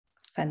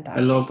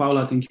Fantastic. Hello,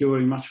 Paula. Thank you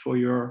very much for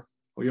your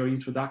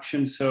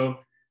introduction.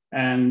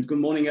 And good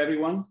morning,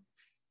 everyone.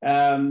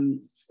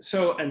 And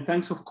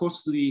thanks, of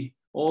course, to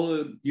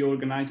all the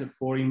organizers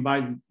for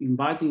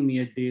inviting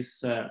me at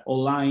this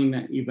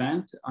online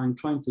event. I'm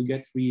trying to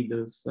get rid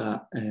of.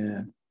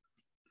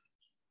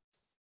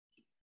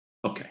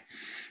 Okay,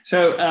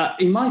 so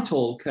in my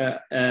talk,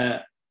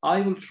 I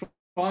will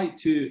try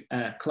to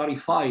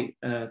clarify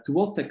to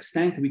what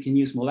extent we can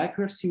use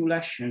molecular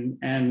simulation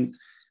and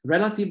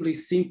relatively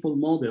simple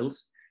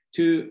models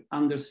to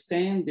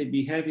understand the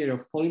behavior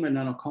of polymer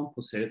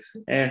nanocomposites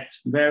at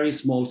very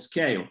small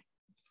scale.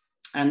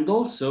 And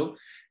also,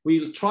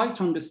 we'll try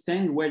to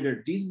understand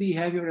whether this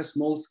behavior at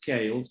small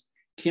scales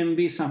can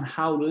be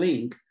somehow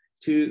linked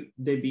to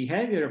the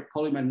behavior of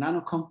polymer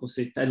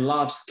nanocomposite at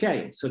large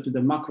scale, so to the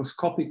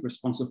macroscopic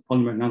response of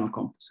polymer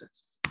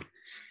nanocomposites.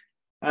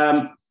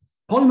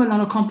 Polymer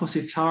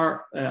nanocomposites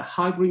are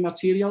hybrid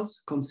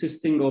materials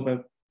consisting of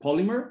a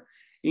polymer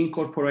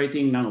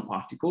incorporating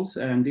nanoparticles,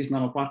 and these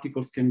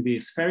nanoparticles can be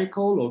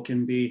spherical or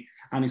can be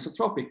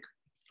anisotropic.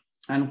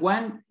 And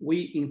when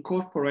we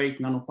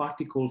incorporate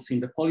nanoparticles in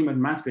the polymer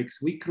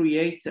matrix, we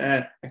create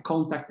a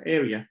contact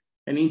area,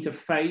 an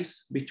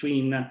interface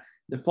between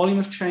the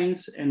polymer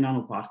chains and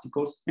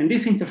nanoparticles. And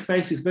this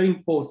interface is very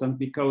important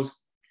because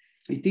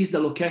it is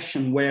the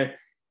location where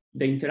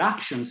the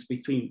interactions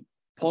between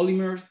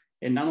polymer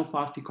and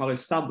nanoparticle are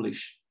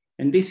established.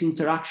 And these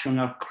interactions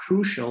are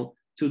crucial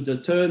to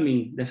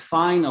determine the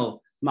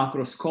final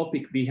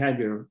macroscopic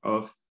behavior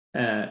of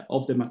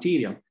the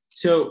material.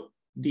 So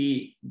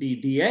the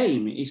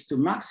aim is to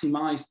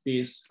maximize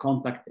this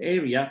contact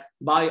area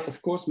by, of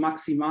course,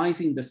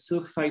 maximizing the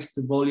surface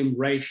to volume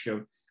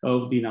ratio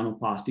of the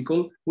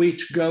nanoparticle,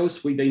 which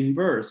goes with the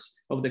inverse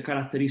of the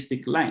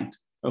characteristic length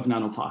of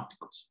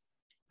nanoparticles.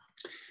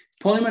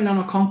 Polymer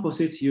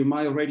nanocomposites, you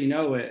might already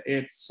know,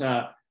 it's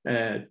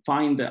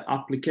find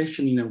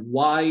application in a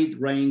wide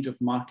range of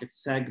market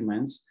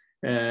segments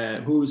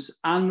whose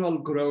annual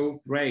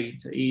growth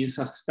rate is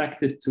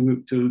expected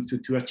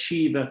to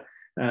achieve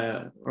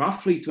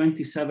roughly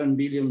 $27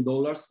 billion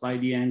by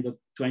the end of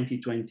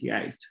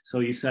 2028. So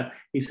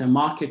it's a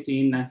market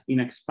in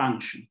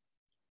expansion.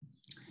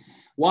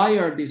 Why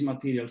are these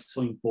materials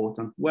so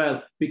important?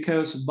 Well,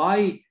 because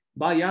by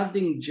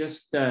adding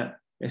just a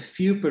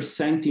few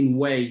percent in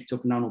weight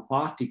of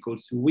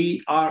nanoparticles,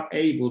 we are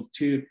able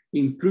to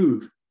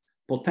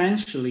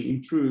potentially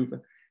improve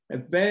a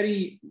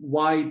very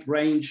wide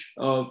range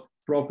of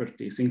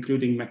properties,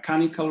 including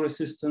mechanical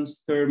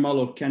resistance, thermal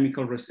or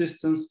chemical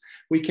resistance.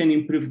 We can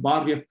improve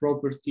barrier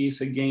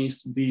properties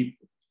against the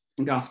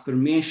gas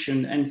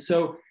permeation, and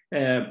so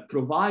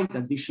provide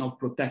additional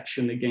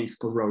protection against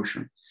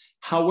corrosion.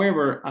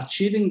 However,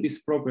 achieving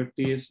this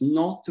property is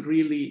not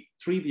really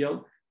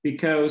trivial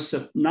because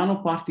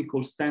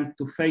nanoparticles tend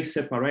to phase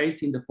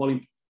separate in the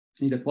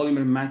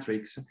polymer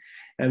matrix.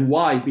 And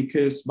why?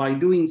 Because by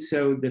doing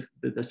so, the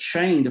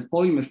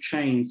polymer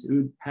chains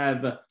would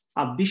have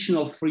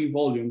additional free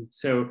volume,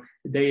 so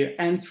their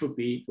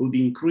entropy would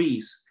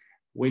increase,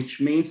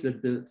 which means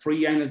that the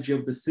free energy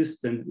of the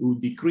system would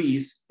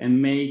decrease and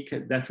make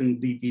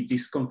definitely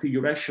this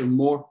configuration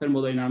more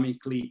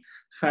thermodynamically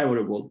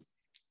favorable.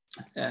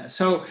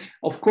 So,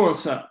 of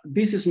course,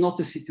 this is not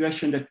a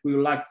situation that we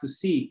would like to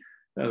see.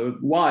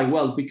 Why?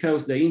 Well,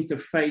 because the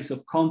interface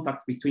of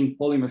contact between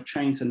polymer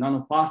chains and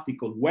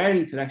nanoparticles, where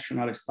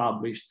interactions are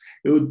established,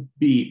 it would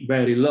be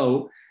very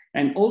low.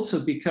 And also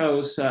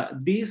because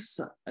this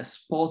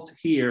spot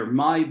here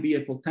might be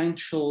a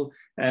potential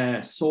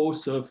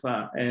source of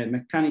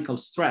mechanical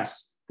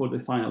stress for the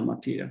final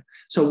material.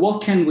 So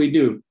what can we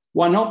do?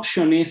 One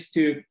option is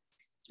to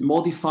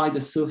modify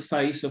the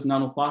surface of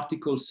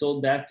nanoparticles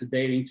so that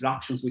their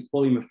interactions with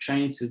polymer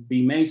chains will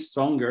be made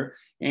stronger,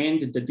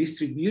 and the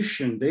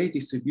distribution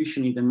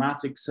in the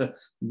matrix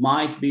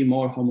might be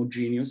more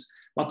homogeneous.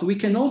 But we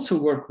can also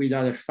work with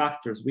other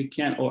factors,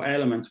 or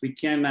elements. We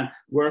can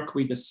work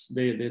with the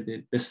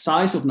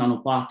size of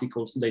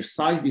nanoparticles, their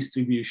size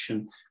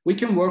distribution. We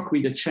can work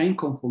with the chain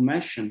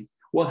conformation.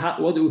 What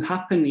would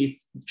happen if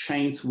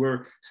chains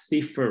were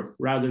stiffer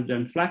rather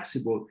than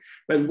flexible?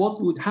 But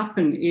what would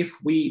happen if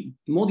we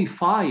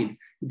modified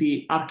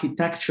the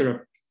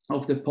architecture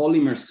of the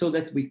polymers so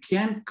that we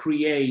can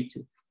create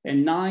a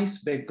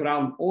nice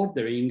background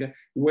ordering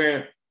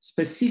where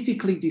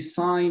specifically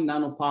designed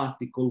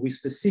nanoparticle with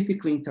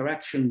specific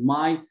interaction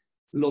might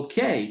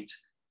locate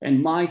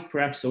and might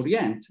perhaps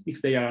orient if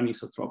they are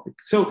anisotropic?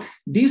 So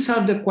these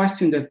are the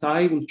questions that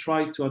I will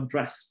try to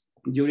address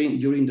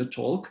during the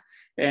talk.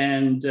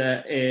 And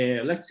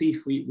let's see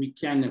if we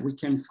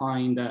can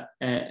find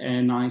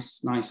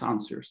nice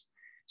answers.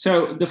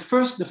 So the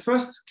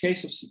first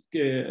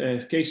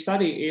case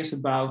study is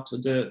about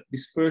the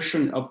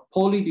dispersion of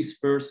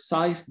polydispersed,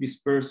 size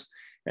dispersed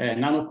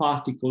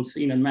nanoparticles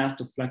in a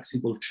melt of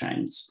flexible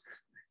chains.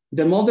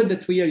 The model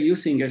that we are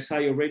using, as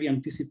I already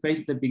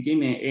anticipated at the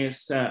beginning,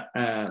 is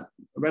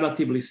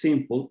relatively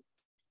simple.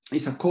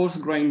 It's a coarse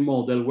grain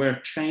model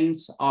where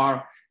chains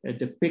are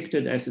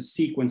depicted as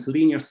a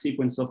linear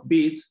sequence of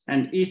beads,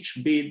 and each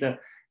bead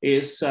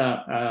is,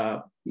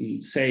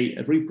 say,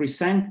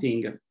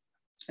 representing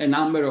a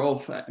number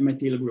of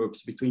methyl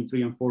groups, between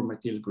 3 and 4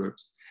 methyl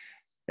groups.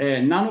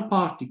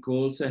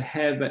 Nanoparticles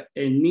have an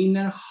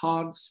inner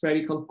hard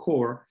spherical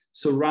core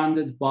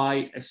surrounded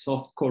by a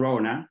soft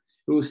corona,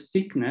 whose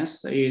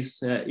thickness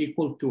is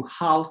equal to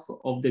half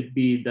of the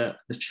bead,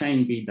 the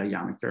chain bead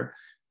diameter.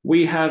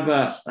 We have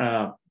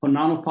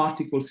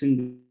nanoparticles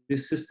in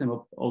this system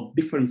of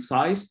different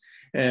size.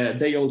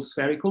 They all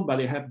spherical, but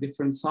they have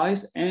different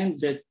size, and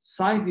the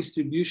size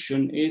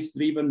distribution is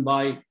driven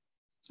by,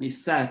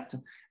 is set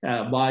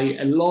by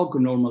a log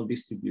normal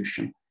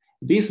distribution.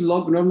 This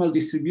log normal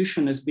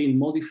distribution has been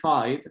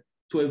modified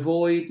to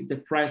avoid the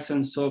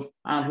presence of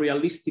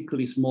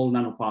unrealistically small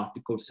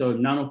nanoparticles. So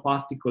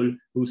nanoparticle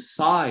whose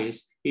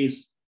size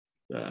is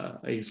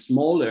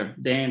smaller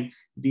than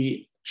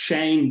the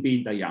chain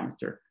bead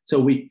diameter. So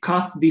we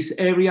cut this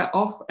area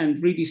off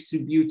and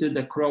redistributed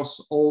across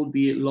all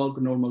the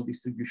log normal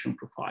distribution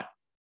profile.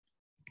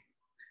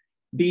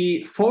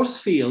 The force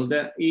field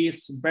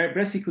is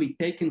basically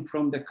taken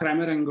from the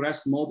Kramer and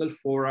Gress model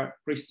for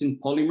pristine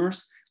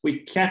polymers.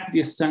 We kept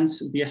the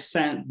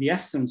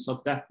essence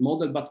of that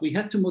model, but we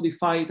had to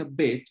modify it a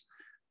bit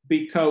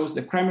because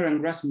the Kramer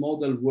and Gress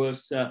model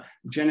was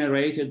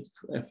generated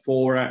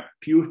for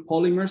pure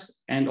polymers.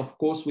 And of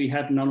course, we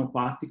have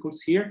nanoparticles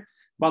here,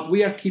 but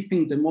we are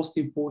keeping the most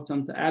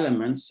important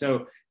elements.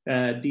 So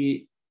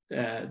the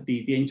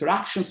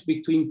interactions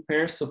between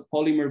pairs of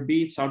polymer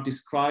beads are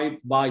described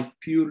by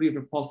purely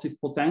repulsive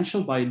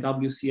potential, by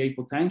WCA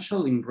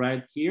potential in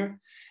red here.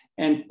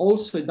 And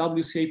also a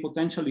WCA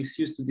potential is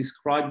used to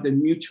describe the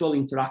mutual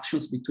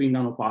interactions between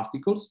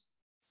nanoparticles.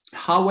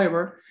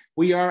 However,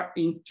 we are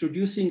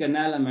introducing an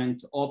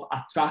element of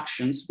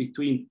attractions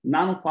between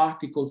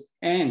nanoparticles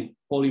and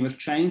polymer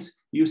chains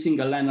using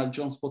a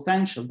Lennard-Jones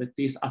potential that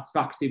is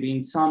attractive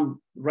in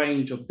some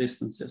range of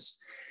distances.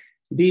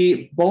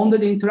 The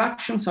bonded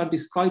interactions are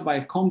described by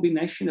a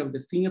combination of the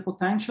Finney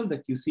potential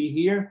that you see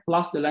here,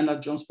 plus the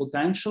Lennard-Jones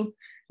potential.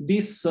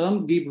 This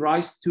sum gives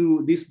rise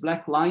to this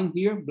black line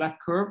here, black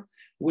curve,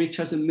 which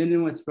has a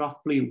minimum at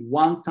roughly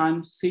 1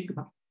 times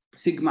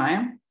sigma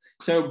m.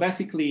 So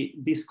basically,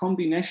 this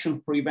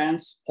combination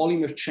prevents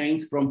polymer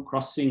chains from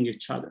crossing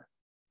each other.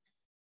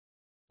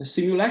 The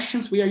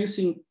simulations, we are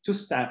using 2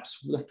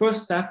 steps. The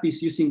first step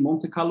is using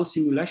Monte Carlo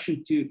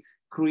simulation to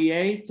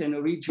create an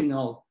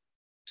original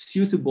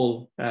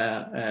suitable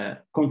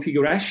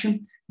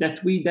configuration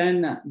that we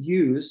then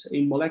use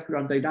in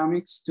molecular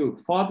dynamics to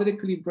further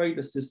equilibrate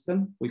the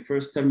system. We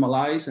first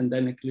thermalize and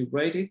then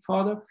equilibrate it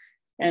further.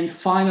 And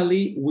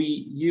finally, we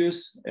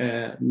use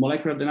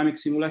molecular dynamic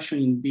simulation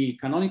in the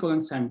canonical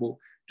ensemble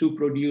to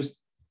produce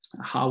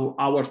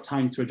our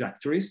time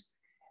trajectories.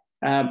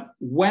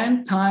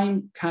 When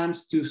time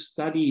comes to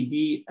study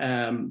the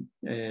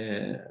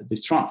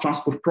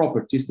transport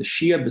properties, the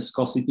shear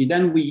viscosity,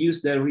 then we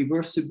use the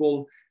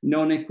reversible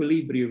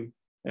non-equilibrium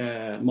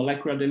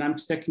molecular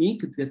dynamics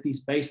technique that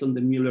is based on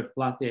the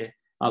Mueller-Plate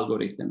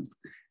algorithm.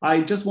 I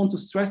just want to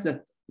stress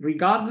that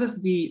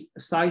regardless the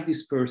size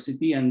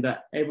dispersity and the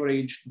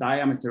average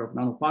diameter of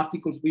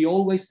nanoparticles, we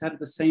always have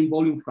the same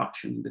volume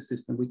fraction in the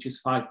system, which is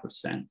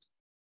 5%.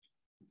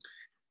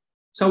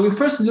 So we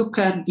first look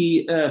at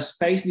the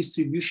space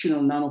distribution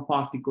of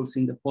nanoparticles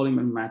in the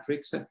polymer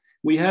matrix.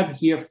 We have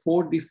here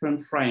 4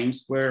 different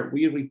frames where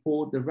we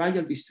report the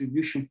radial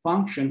distribution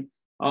function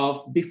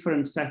of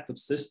different set of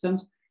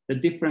systems. The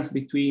difference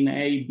between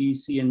A, B,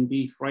 C, and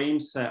D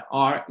frames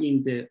are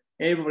in the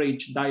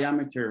average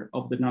diameter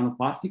of the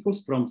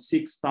nanoparticles from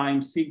 6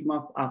 times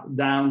sigma up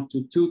down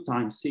to 2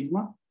 times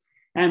sigma.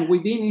 And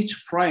within each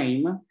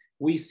frame,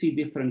 we see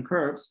different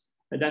curves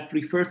that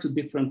refer to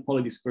different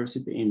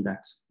polydispersity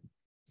index.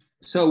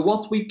 So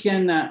what we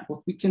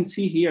can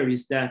see here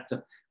is that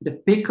the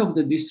peak of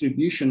the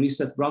distribution is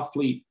at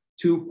roughly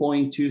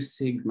 2.2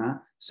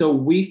 sigma. So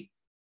we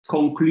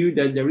conclude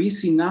that there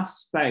is enough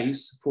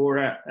space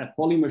for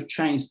polymer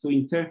chains to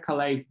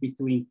intercalate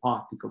between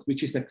particles,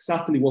 which is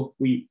exactly what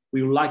we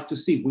would like to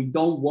see. We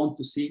don't want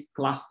to see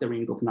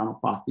clustering of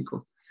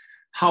nanoparticles.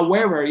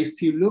 However,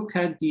 if you look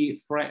at the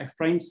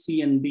frame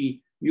C and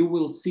D, you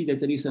will see that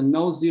there is a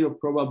no-zero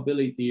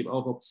probability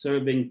of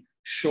observing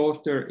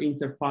shorter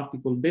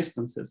interparticle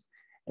distances.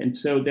 And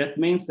so that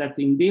means that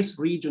in these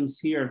regions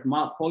here,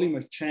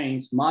 polymer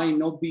chains might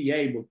not be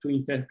able to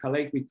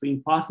intercalate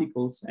between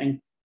particles, and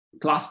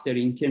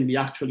clustering can be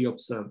actually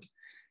observed.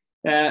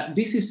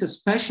 This is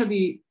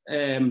especially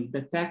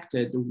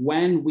detected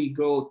when we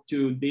go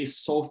to this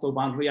sort of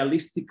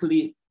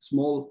unrealistically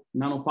small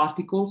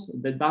nanoparticles.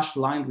 The dashed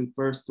line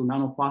refers to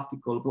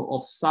nanoparticles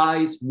of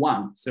size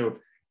 1. So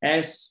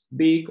as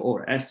big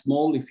or as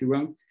small, if you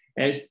want,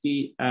 as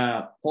the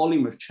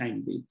polymer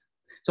chain bead.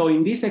 So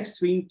in this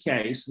extreme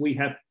case, we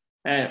have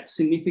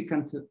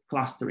significant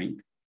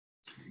clustering.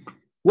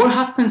 What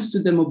happens to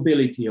the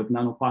mobility of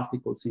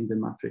nanoparticles in the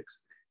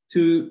matrix?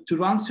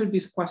 To answer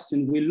this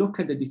question, we look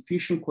at the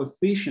diffusion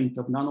coefficient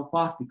of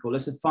nanoparticle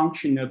as a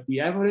function of the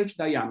average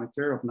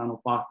diameter of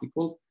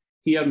nanoparticles,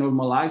 here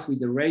normalized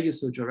with the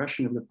radius or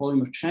gyration of the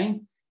polymer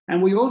chain,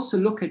 And we also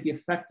look at the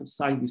effect of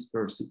size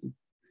dispersity.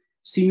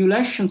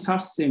 Simulations are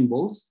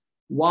symbols,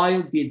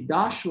 while the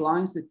dashed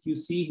lines that you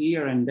see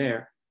here and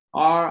there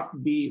are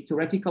the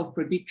theoretical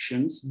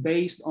predictions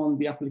based on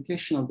the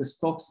application of the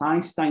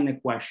Stokes-Einstein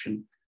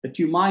equation that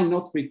you might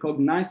not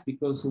recognize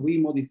because we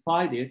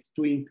modified it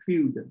to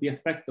include the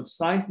effect of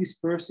size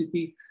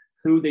dispersity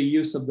through the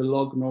use of the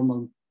log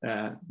normal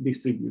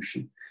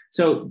distribution.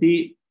 So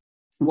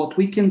what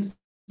we can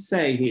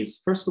say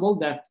is, first of all,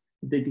 that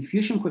the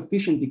diffusion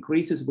coefficient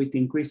decreases with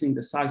increasing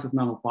the size of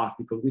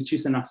nanoparticle, which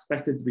is an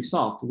expected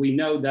result. We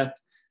know that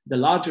the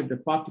larger the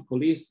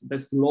particle is, the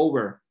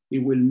slower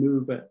it will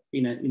move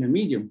in a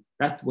medium.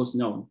 That was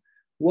known.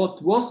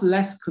 What was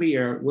less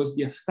clear was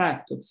the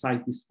effect of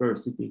size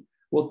dispersity.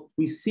 What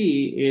we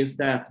see is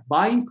that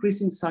by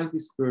increasing size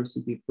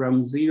dispersity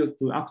from 0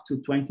 to up to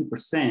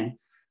 20%,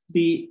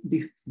 the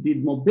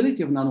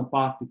mobility of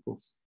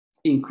nanoparticles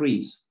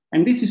increase.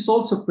 And this is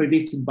also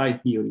predicted by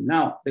theory.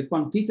 Now, the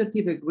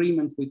quantitative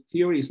agreement with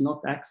theory is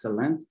not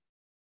excellent,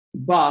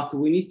 but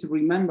we need to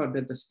remember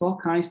that the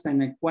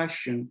Stokes-Einstein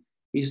equation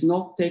is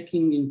not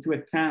taking into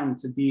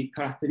account the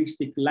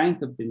characteristic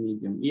length of the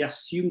medium. He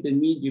assumed the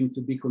medium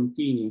to be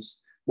continuous,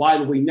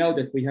 while we know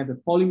that we have a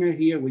polymer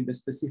here with a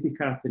specific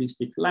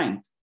characteristic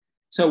length.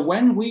 So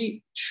when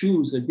we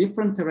choose a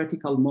different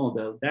theoretical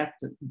model that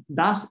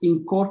does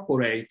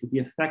incorporate the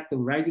effect of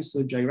radius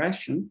of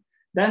gyration,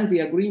 then the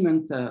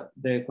agreement,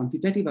 the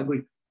quantitative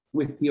agreement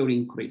with theory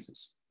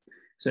increases.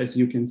 So as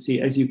you can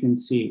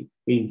see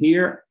in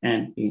here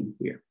and in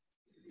here.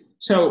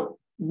 So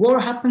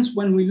what happens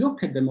when we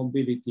look at the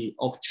mobility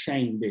of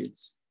chain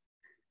beads?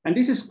 And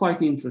this is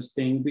quite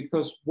interesting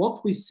because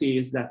what we see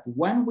is that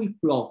when we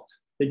plot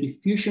the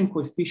diffusion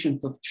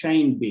coefficient of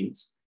chain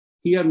beads,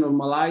 here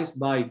normalized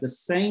by the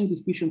same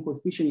diffusion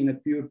coefficient in a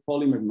pure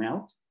polymer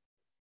melt,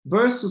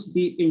 versus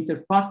the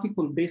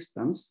interparticle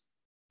distance,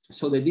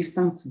 so the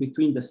distance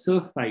between the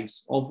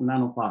surface of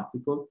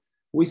nanoparticle,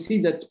 we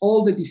see that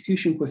all the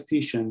diffusion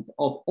coefficient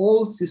of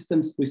all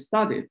systems we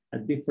studied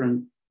at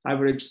different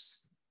average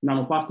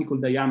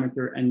nanoparticle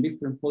diameter and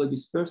different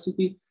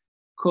polydispersity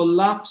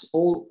collapse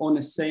all on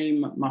the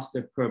same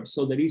master curve.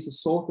 So there is a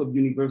sort of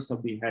universal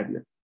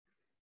behavior.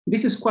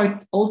 This is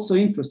quite also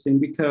interesting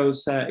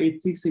because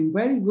it is in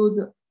very good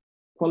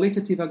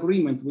qualitative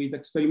agreement with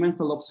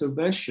experimental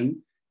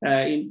observation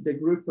in the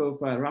group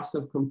of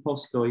Russell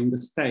Composto in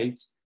the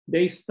States.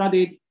 They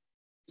studied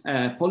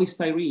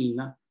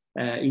polystyrene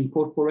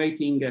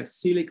incorporating a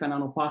silica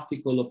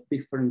nanoparticle of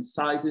different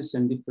sizes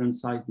and different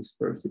size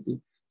dispersity.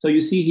 So you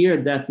see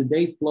here that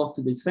they plot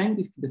the same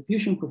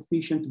diffusion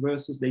coefficient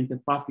versus the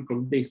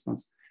interparticle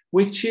distance,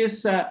 which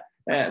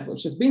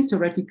has been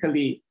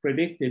theoretically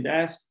predicted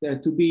as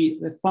to be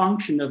a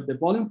function of the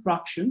volume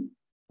fraction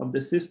of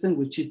the system,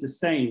 which is the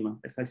same,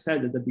 as I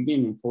said at the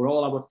beginning, for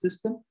all our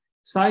system,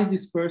 size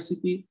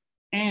dispersity,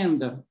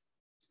 and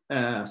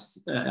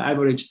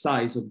average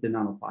size of the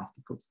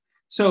nanoparticles.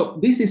 So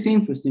this is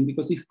interesting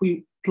because if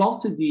we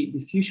plotted the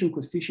diffusion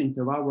coefficient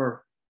of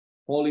our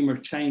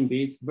polymer chain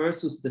beads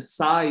versus the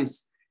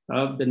size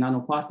of the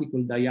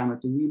nanoparticle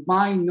diameter, we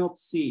might not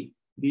see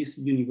this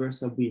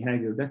universal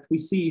behavior that we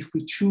see if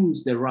we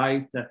choose the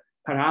right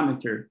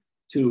parameter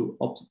to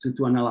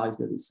analyze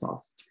the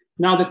results.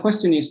 Now the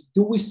question is,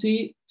 do we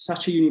see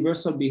such a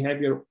universal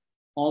behavior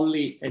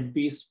only at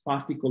this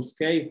particle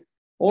scale,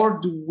 or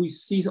do we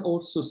see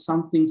also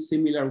something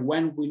similar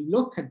when we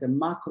look at the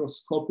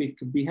macroscopic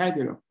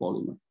behavior of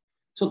polymer?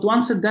 So to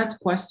answer that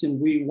question,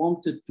 we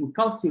wanted to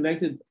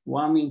calculate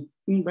one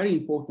very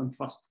important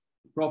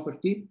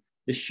property,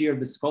 the shear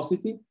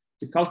viscosity.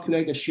 To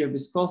calculate the shear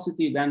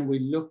viscosity, then we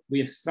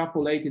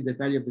extrapolated the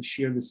value of the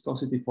shear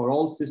viscosity for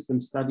all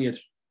systems studied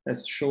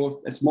as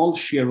small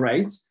shear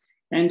rates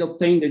and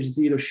obtained a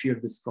zero shear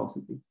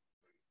viscosity.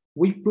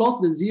 We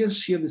plot the zero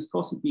shear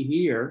viscosity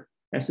here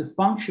as a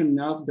function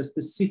of the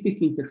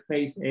specific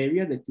interface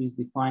area that is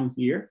defined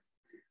here,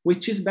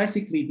 which is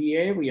basically the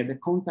area, the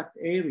contact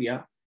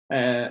area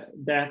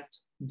that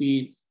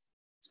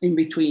in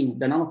between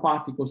the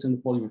nanoparticles and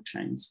the polymer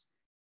chains.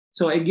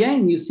 So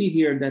again, you see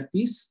here that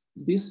this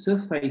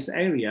surface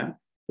area,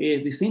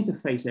 this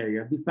interface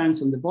area,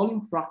 depends on the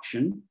volume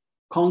fraction,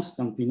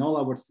 constant in all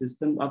our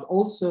system, but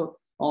also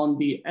on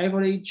the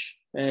average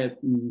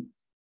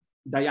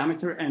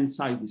diameter and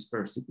size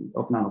dispersity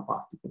of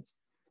nanoparticles.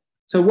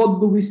 So what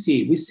do we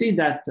see? We see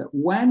that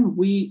when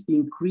we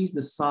increase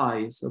the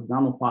size of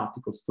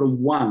nanoparticles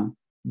from 1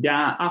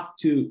 down up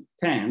to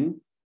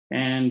 10,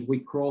 and we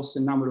cross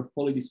a number of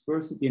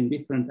polydispersity and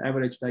different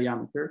average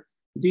diameter,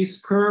 this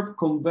curve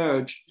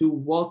converges to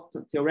what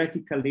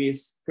theoretically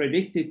is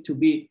predicted to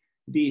be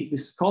the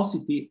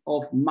viscosity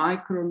of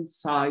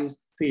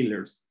micron-sized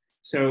fillers.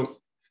 So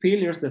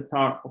fillers that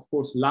are, of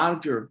course,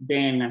 larger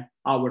than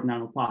our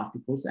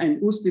nanoparticles, and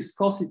whose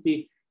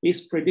viscosity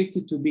is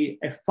predicted to be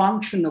a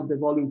function of the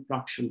volume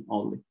fraction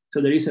only.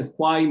 So there is a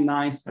quite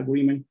nice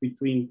agreement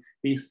between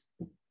this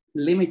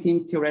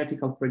limiting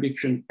theoretical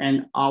prediction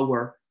and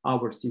our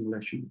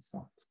simulation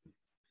result.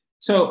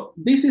 So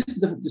this is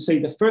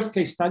the first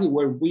case study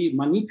where we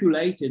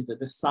manipulated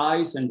the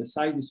size and the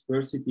size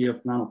dispersity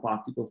of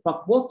nanoparticles.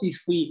 But what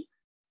if we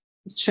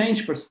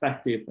change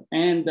perspective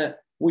and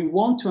we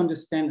want to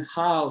understand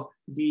how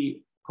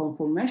the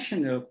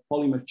conformation of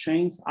polymer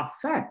chains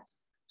affect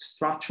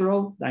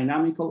structural,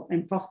 dynamical,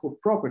 and transport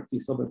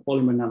properties of a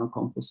polymer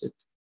nanocomposite?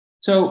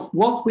 So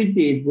what we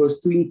did was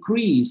to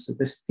increase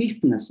the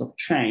stiffness of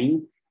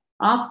chain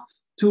up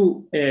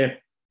to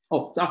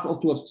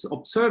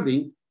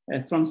observing a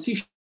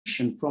transition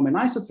from an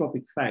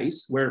isotropic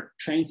phase where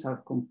chains are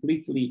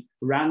completely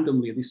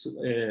randomly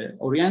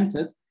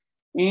oriented,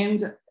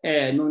 and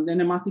a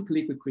nematic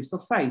liquid crystal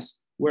phase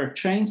where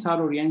chains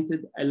are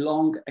oriented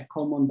along a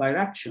common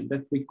direction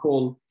that we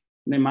call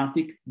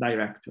nematic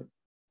director.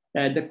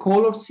 The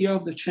colors here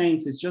of the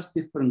chains is just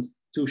different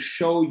to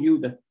show you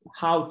that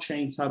how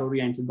chains are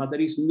oriented, but there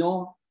is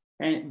no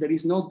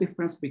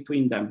difference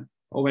between them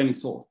of any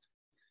sort.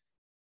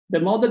 The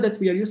model that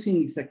we are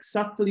using is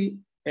exactly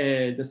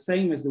the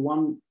same as the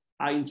one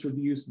I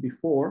introduced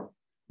before.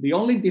 The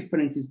only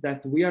difference is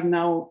that we are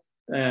now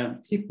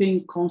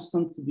keeping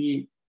constant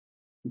the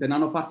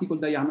nanoparticle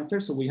diameter.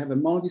 So we have a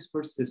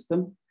monodispersed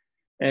system.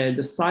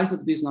 The size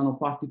of this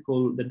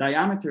nanoparticle, the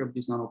diameter of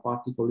this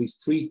nanoparticle is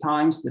 3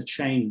 times the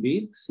chain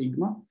width,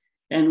 sigma.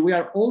 And we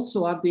are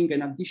also adding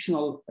an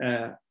additional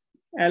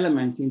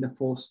element in the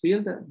force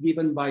field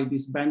given by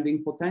this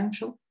bending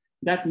potential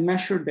that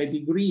measure the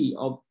degree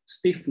of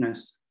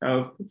stiffness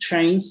of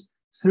chains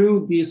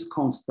through this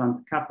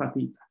constant kappa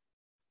theta.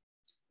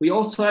 We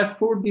also have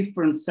 4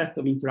 different sets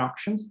of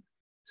interactions.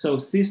 So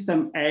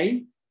system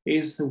A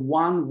is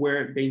one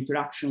where the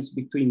interactions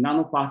between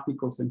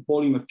nanoparticles and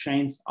polymer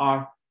chains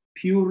are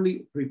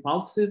purely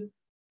repulsive,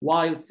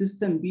 while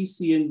system B,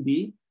 C, and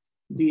D,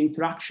 the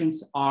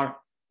interactions are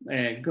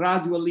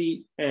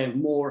gradually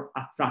more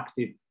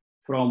attractive,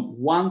 from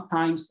 1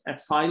 times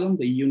epsilon,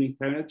 the unit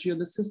energy of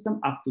the system,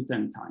 up to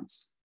 10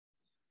 times.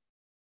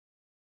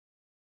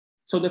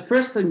 So the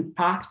first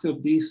impact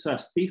of this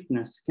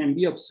stiffness can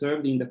be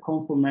observed in the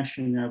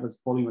conformation of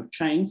polymer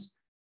chains,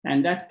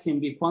 and that can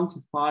be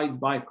quantified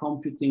by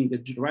computing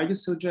the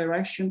radius of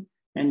gyration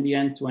and the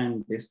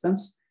end-to-end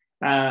distance.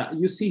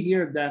 You see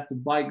here that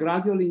by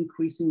gradually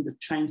increasing the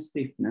chain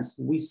stiffness,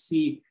 we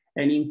see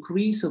an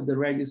increase of the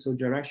radius of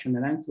gyration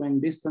and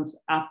end-to-end distance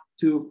up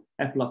to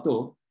a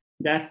plateau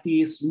that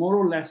is more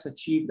or less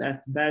achieved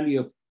at value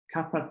of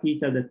kappa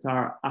theta that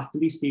are at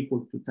least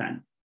equal to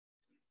 10.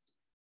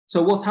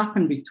 So what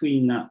happened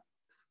between,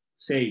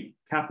 say,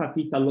 kappa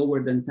theta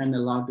lower than 10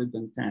 and larger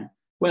than 10?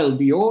 Well,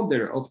 the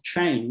order of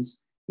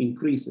chains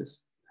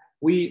increases.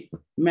 We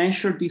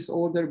measure this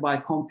order by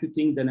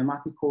computing the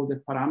nematic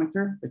order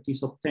parameter that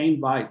is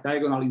obtained by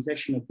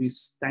diagonalization of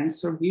this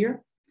tensor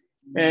here,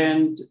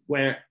 and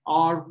where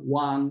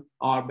R1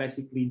 are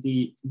basically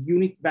the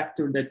unit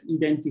vector that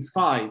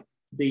identify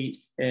the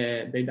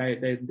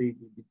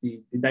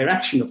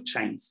direction of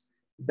chains.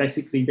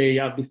 Basically, they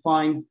are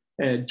defined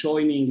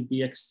joining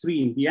the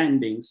extreme, the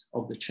endings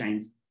of the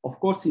chains. Of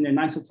course, in an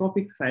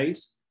isotropic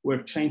phase,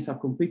 where chains are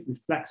completely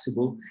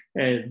flexible,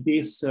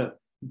 this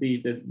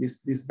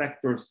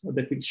vectors,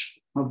 the pitch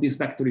of this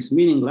vector is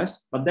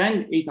meaningless, but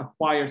then it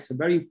acquires a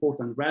very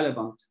important,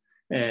 relevant,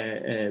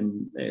 they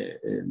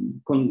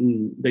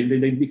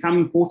become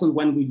important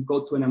when we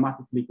go to a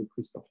nematic liquid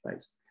crystal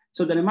phase.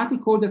 So the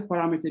nematic order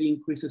parameter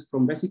increases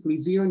from basically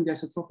 0 in the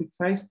isotropic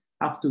phase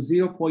up to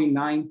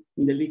 0.9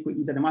 in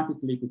the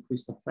nematic liquid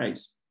crystal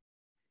phase.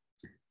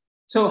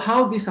 So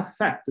how this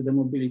affects the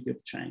mobility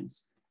of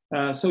chains?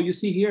 So you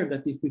see here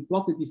that if we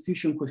plot the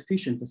diffusion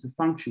coefficient as a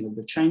function of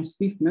the chain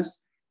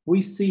stiffness,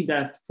 we see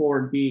that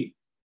for the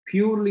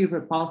purely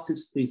repulsive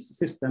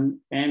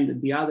system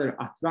and the other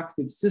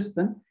attractive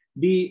system,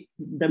 the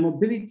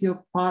mobility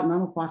of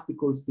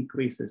nanoparticles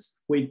decreases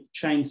with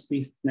chain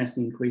stiffness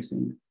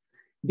increasing.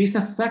 This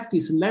effect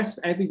is less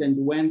evident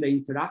when the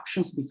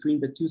interactions between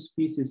the 2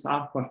 species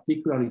are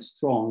particularly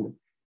strong.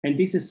 And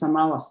this is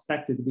somehow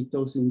expected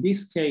because in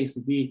this case,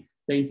 the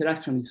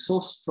interaction is so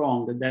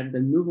strong that the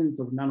movement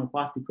of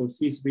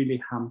nanoparticles is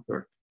really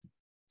hampered.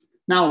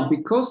 Now,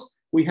 because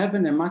we have a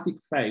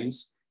nematic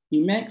phase,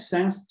 it makes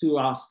sense to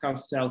ask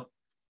ourselves,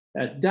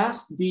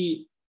 does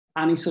the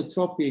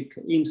anisotropic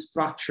in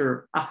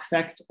structure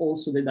affect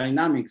also the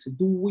dynamics?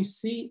 Do we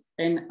see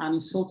an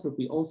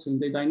anisotropy also in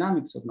the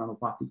dynamics of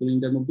nanoparticle, in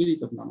the mobility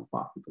of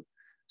nanoparticle?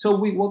 So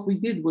what we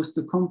did was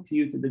to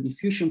compute the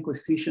diffusion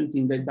coefficient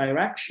in the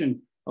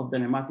direction of the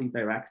nematic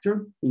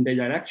director, in the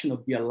direction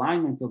of the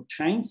alignment of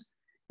chains,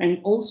 and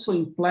also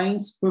in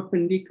planes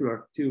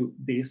perpendicular to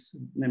this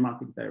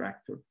nematic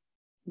director.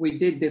 We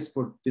did this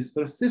for this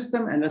first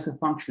system and as a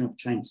function of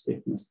chain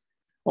stiffness.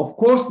 Of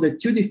course, the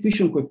 2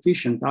 diffusion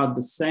coefficients are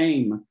the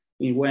same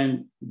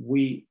when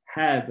we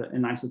have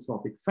an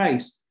isotropic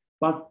phase,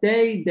 but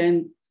they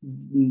then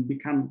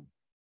become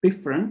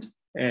different,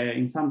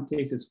 in some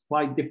cases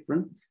quite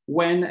different,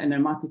 when a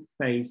nematic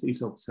phase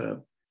is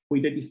observed,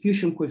 with the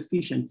diffusion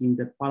coefficient in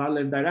the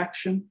parallel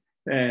direction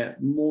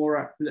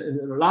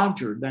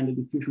larger than the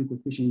diffusion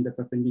coefficient in the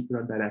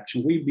perpendicular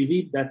direction. We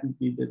believe that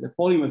the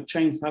polymer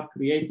chains are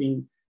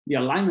creating, the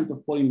alignment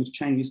of polymer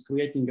chain is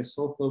creating a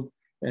sort of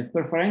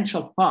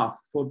preferential path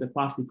for the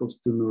particles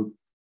to move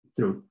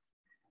through.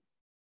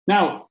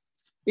 Now,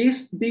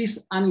 is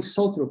this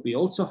anisotropy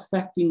also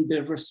affecting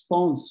the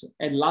response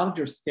at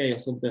larger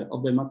scales of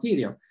the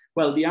material?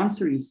 Well, the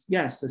answer is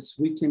yes, as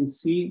we can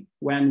see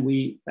when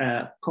we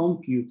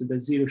compute the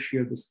zero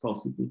shear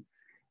viscosity.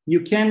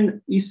 You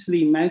can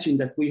easily imagine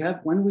that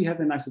when we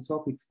have an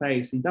isotropic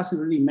phase, it doesn't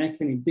really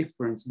make any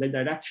difference the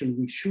direction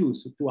we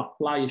choose to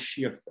apply a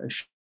shear.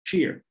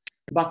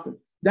 But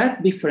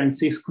that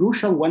difference is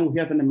crucial when we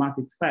have a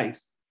nematic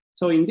phase.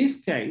 So in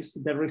this case,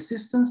 the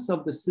resistance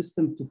of the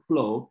system to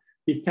flow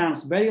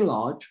becomes very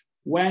large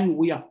when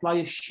we apply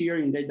a shear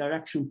in the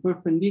direction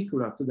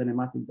perpendicular to the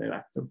nematic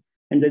director.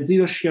 And the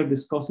zero shear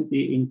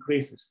viscosity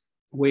increases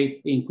with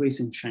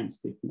increasing chain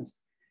stiffness.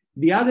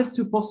 The other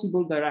two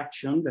possible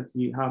directions that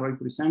we have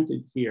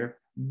represented here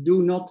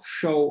do not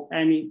show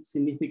any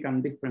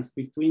significant difference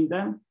between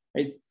them.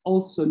 It's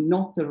also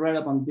not a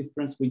relevant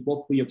difference with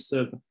what we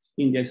observe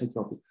in the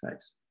isotropic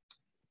phase.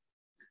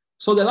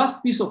 So the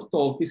last piece of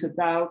talk is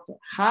about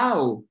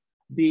how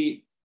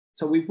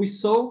so we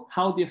saw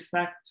how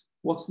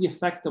what's the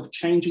effect of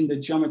changing the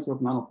geometry of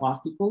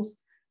nanoparticles.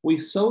 We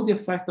saw the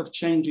effect of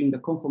changing the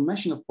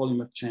conformation of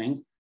polymer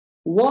chains.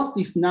 What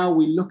if now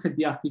we look at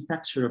the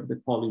architecture of the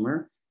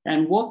polymer,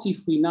 and what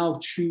if we now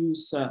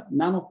choose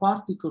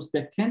nanoparticles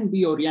that can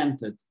be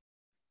oriented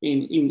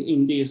in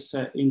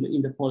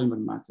the polymer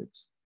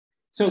matrix?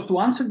 So to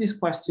answer this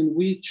question,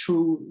 we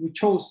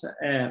chose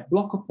a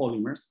block of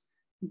polymers.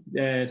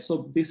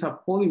 So these are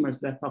polymers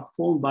that are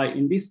formed by,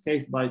 in this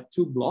case, by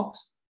two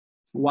blocks.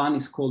 One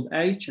is called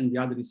H and the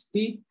other is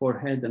T for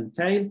head and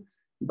tail,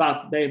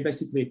 but they're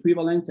basically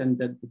equivalent and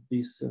that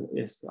these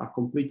are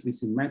completely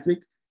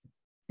symmetric.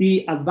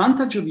 The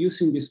advantage of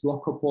using this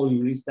block of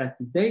polymer is that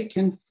they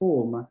can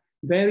form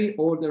very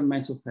ordered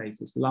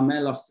mesophases,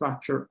 lamellar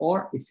structure,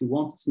 or if you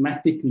want,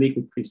 symmetric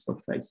liquid crystal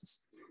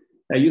phases.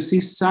 You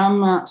see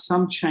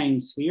some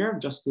chains here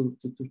just to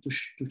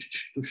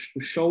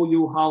show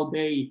you how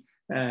they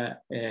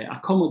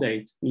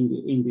accommodate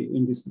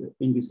in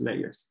these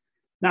layers.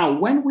 Now,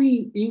 when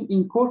we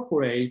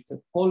incorporate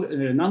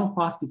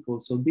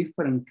nanoparticles of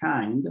different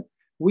kind,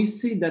 we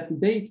see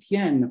that they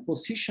can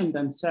position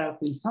themselves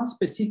in some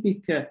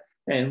specific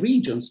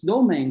regions,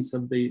 domains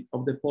of the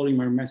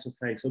polymer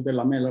mesophase, or the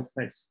lamellar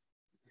phase.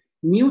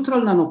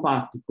 Neutral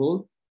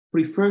nanoparticles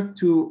prefer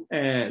to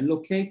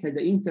locate at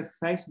the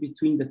interface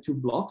between the two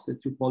blocks, the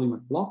two polymer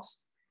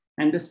blocks.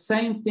 And the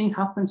same thing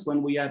happens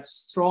when we have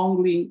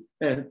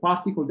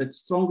particles that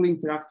strongly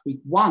interact with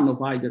one of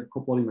either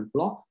copolymer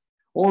block,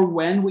 or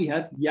when we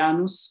have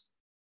Janus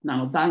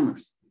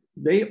nanodimers.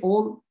 They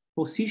all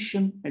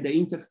position at the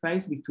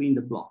interface between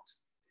the blocks.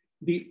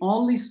 The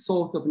only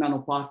sort of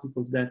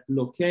nanoparticles that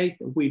locate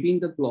within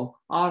the block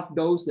are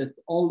those that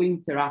only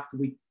interact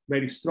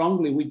very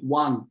strongly with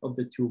one of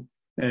the two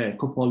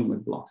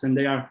copolymer blocks, and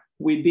they are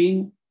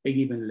within a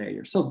given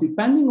layer. So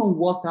depending on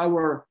what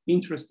our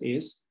interest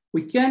is,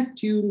 we can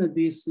tune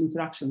this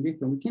interaction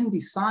different. We can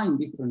design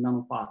different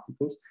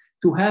nanoparticles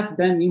to have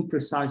them in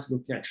precise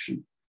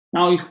location.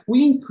 Now, if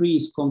we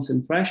increase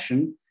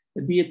concentration,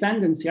 the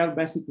tendencies are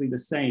basically the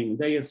same.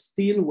 They are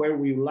still where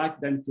we would like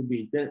them to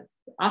be.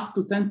 Up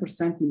to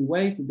 10% in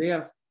weight, they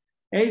are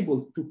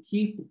able to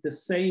keep the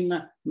same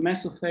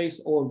mesophase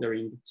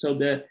ordering. So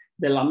the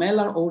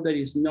lamellar order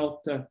is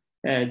not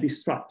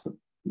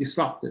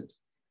disrupted.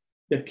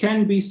 There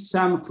can be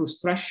some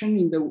frustration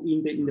in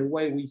the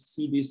way we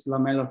see these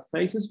lamellar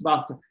phases,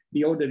 but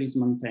the order is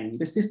maintained.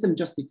 The system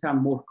just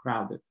becomes more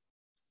crowded.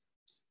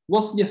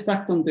 What's the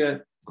effect on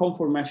the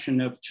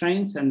conformation of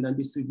chains and the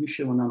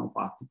distribution of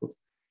nanoparticles?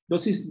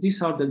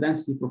 These are the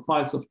density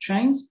profiles of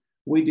chains.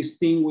 We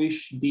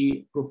distinguish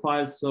the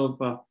profiles of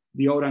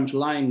the orange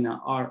line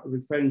are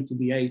referring to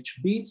the H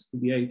beads, to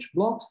the H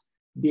blocks.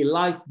 The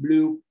light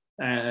blue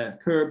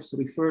curves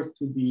refer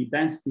to the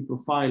density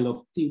profile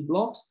of T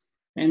blocks.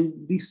 And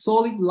the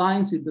solid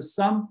lines is the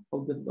sum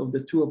of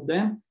the two of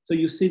them. So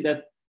you see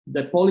that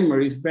the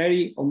polymer is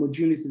very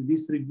homogeneously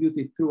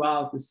distributed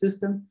throughout the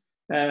system,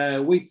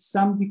 with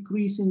some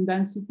decrease in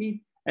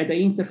density at the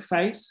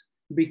interface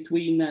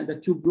between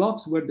the two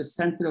blocks where the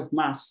center of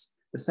mass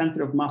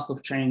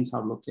of chains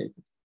are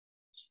located.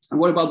 And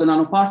what about the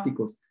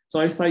nanoparticles? So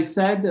as I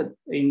said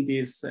in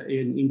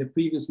the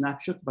previous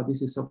snapshot, but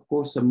this is of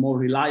course more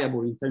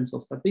reliable in terms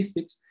of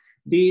statistics,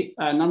 the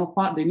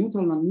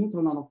neutral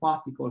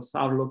nanoparticles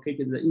are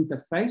located at the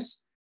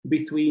interface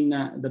between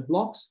the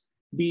blocks.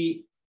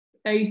 The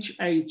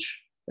HH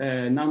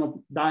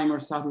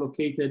nanodimers are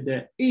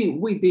located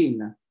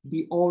within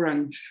the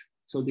orange,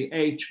 so the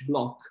H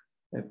block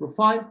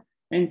profile,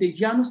 and the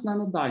Janus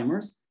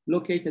nanodimers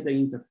located at the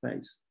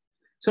interface.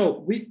 So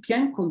we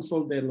can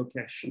control their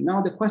location.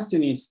 Now the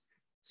question is,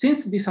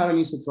 since these are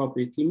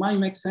anisotropic, it might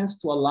make sense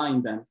to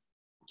align them.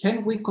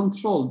 Can we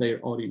control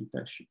their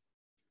orientation?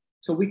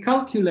 So we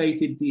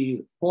calculated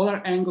the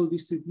polar angle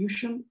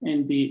distribution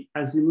and the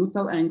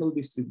azimuthal angle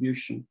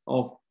distribution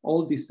of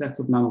all these sets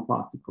of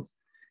nanoparticles.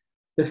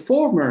 The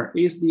former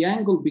is the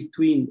angle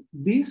between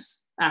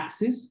this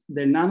axis,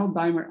 the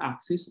nanodimer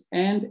axis,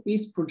 and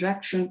its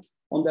projection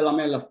on the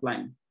lamellar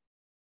plane.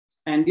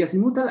 And the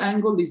azimuthal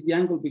angle is the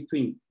angle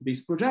between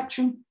this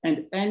projection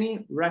and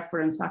any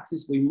reference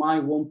axis we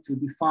might want to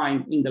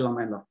define in the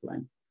lamellar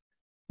plane.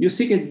 You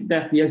see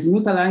that the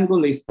azimuthal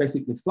angle is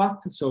basically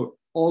flat, so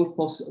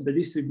the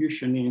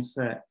distribution is,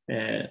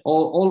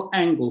 all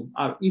angles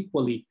are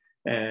equally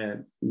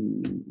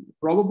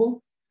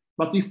probable.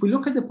 But if we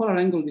look at the polar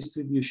angle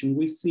distribution,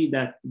 we see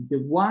that the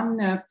one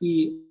of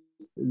the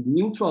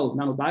neutral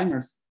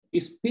nanodimers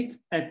is picked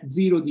at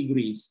 0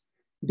 degrees.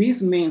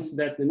 This means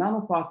that the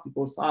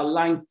nanoparticles are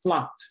lying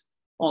flat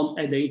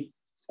at the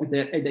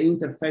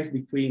interface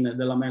between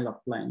the lamellar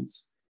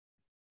planes.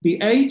 The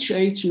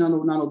HH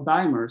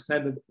nanodimers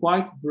have a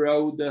quite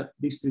broad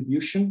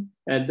distribution.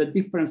 The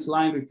difference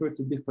line refers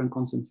to different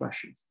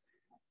concentrations.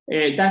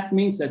 That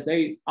means that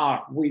they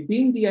are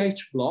within the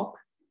H block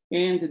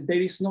and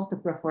there is not a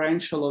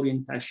preferential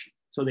orientation.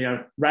 So they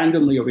are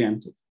randomly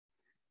oriented.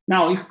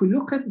 Now, if we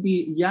look at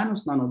the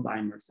Janus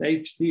nanodimers,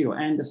 H0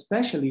 and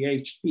especially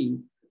HT,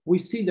 we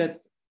see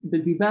that the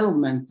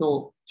development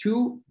of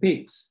 2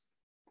 peaks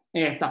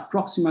at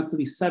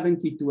approximately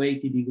 70 to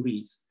 80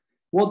 degrees.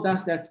 What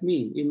does that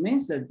mean? It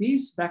means that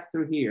this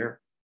vector here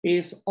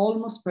is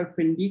almost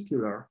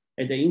perpendicular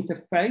at the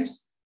interface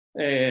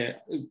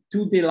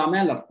to the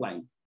lamellar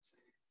plane.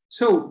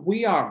 So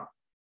we are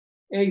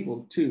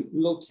able to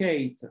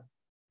locate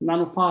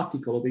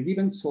nanoparticle of a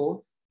given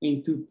sort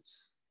into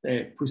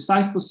a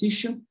precise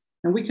position,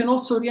 and we can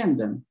also orient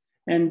them.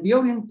 And the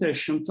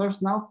orientation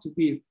turns out to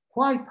be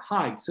quite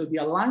high. So the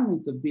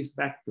alignment of these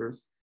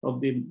vectors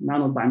of the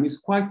nanodimer is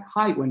quite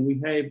high when we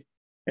have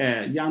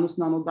Janus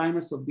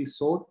nanodimers of this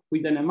sort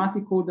with an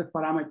nematic order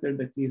parameter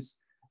that is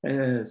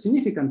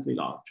significantly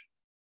large.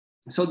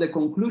 So the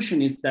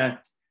conclusion is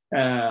that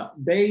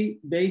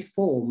they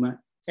form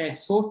a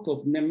sort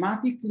of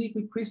nematic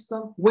liquid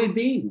crystal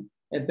within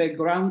a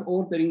background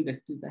ordering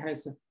that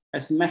has a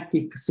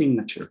symmetric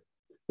signature,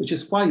 which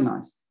is quite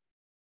nice.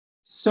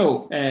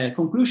 So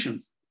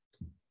conclusions.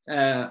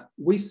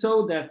 We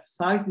saw that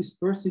size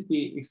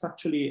dispersity is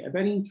actually a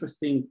very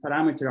interesting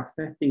parameter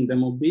affecting the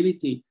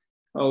mobility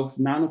of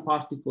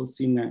nanoparticles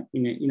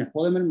in a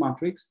polymer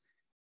matrix.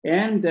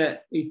 And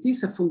it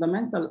is a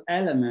fundamental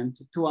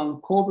element to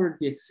uncover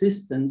the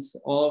existence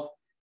of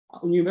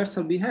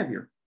universal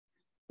behavior.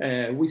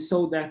 We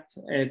saw that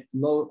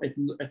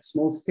at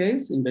small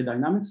scales in the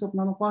dynamics of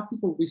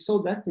nanoparticles. We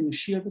saw that in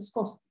shear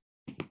viscosity.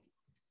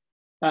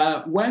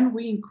 When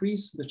we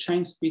increase the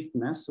chain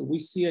stiffness, we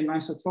see an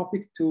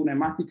isotropic to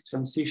nematic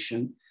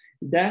transition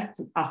that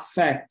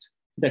affect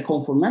the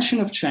conformation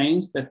of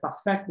chains, that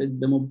affect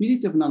the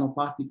mobility of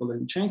nanoparticles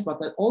and chains, but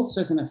that also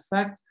has an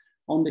effect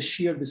on the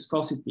shear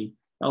viscosity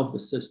of the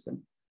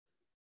system.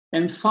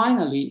 And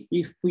finally,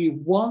 if we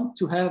want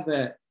to have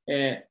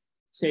a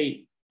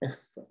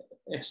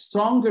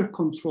stronger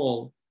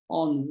control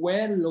on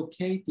where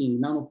locating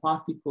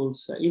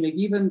nanoparticles in a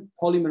given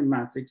polymer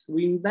matrix,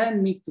 we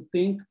then need to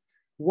think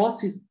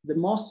what is the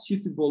most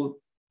suitable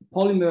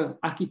polymer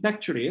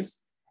architecture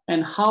is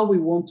and how we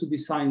want to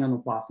design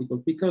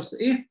nanoparticles. Because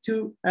if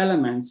 2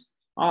 elements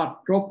are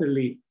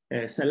properly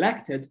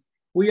selected,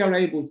 we are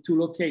able to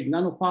locate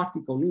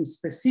nanoparticles in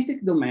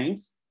specific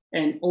domains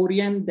and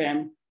orient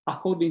them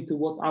according to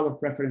what our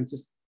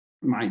preferences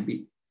might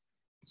be.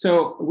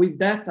 So with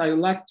that, I would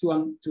like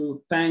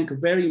to thank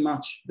very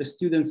much the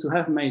students who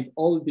have made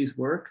all this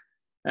work.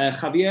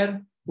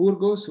 Javier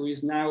Burgos, who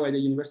is now at the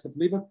University of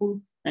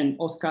Liverpool, and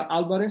Oscar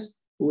Alvarez,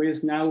 who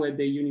is now at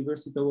the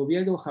University of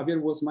Oviedo. Javier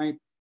was my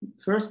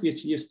first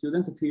PhD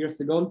student a few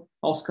years ago.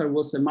 Oscar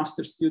was a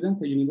master's student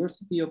at the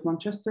University of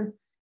Manchester.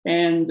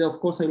 And of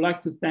course, I would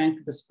like to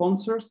thank the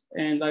sponsors,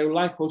 and I would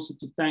like also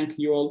to thank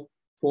you all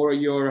for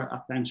your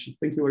attention.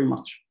 Thank you very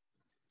much.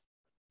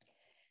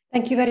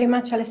 Thank you very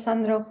much,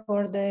 Alessandro,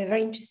 for the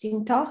very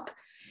interesting talk.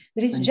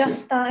 There is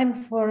just time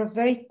for a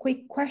very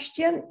quick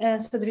question.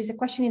 So there is a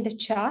question in the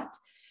chat.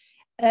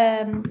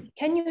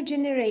 Can you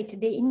generate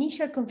the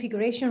initial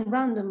configuration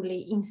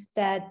randomly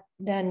instead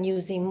than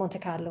using Monte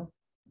Carlo?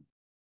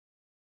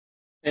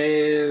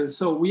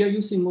 So we are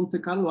using Monte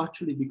Carlo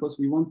actually because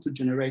we want to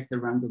generate a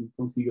random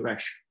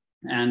configuration.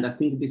 And I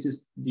think this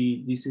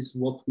is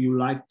what we would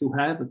like to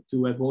have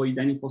to avoid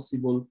any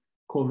possible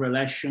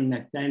correlation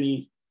at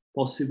any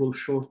possible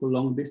short or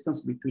long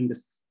distance between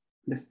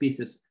the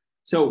species.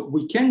 So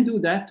we can do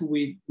that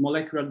with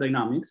molecular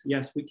dynamics.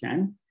 Yes, we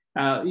can.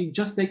 It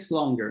just takes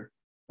longer.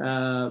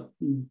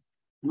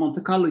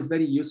 Monte Carlo is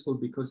very useful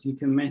because you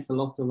can make a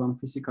lot of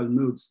physical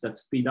moves that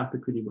speed up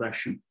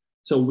equilibration.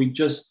 So we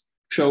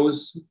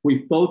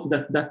thought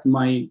that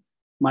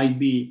might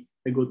be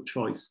a good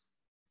choice.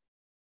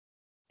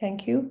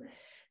 Thank you.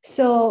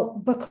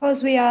 So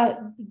because we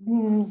are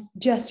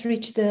just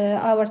reached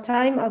our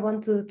time, I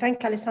want to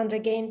thank Alessandro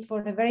again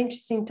for a very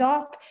interesting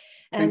talk,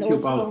 and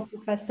also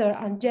Professor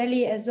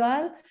Angeli as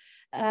well.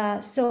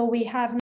 So we have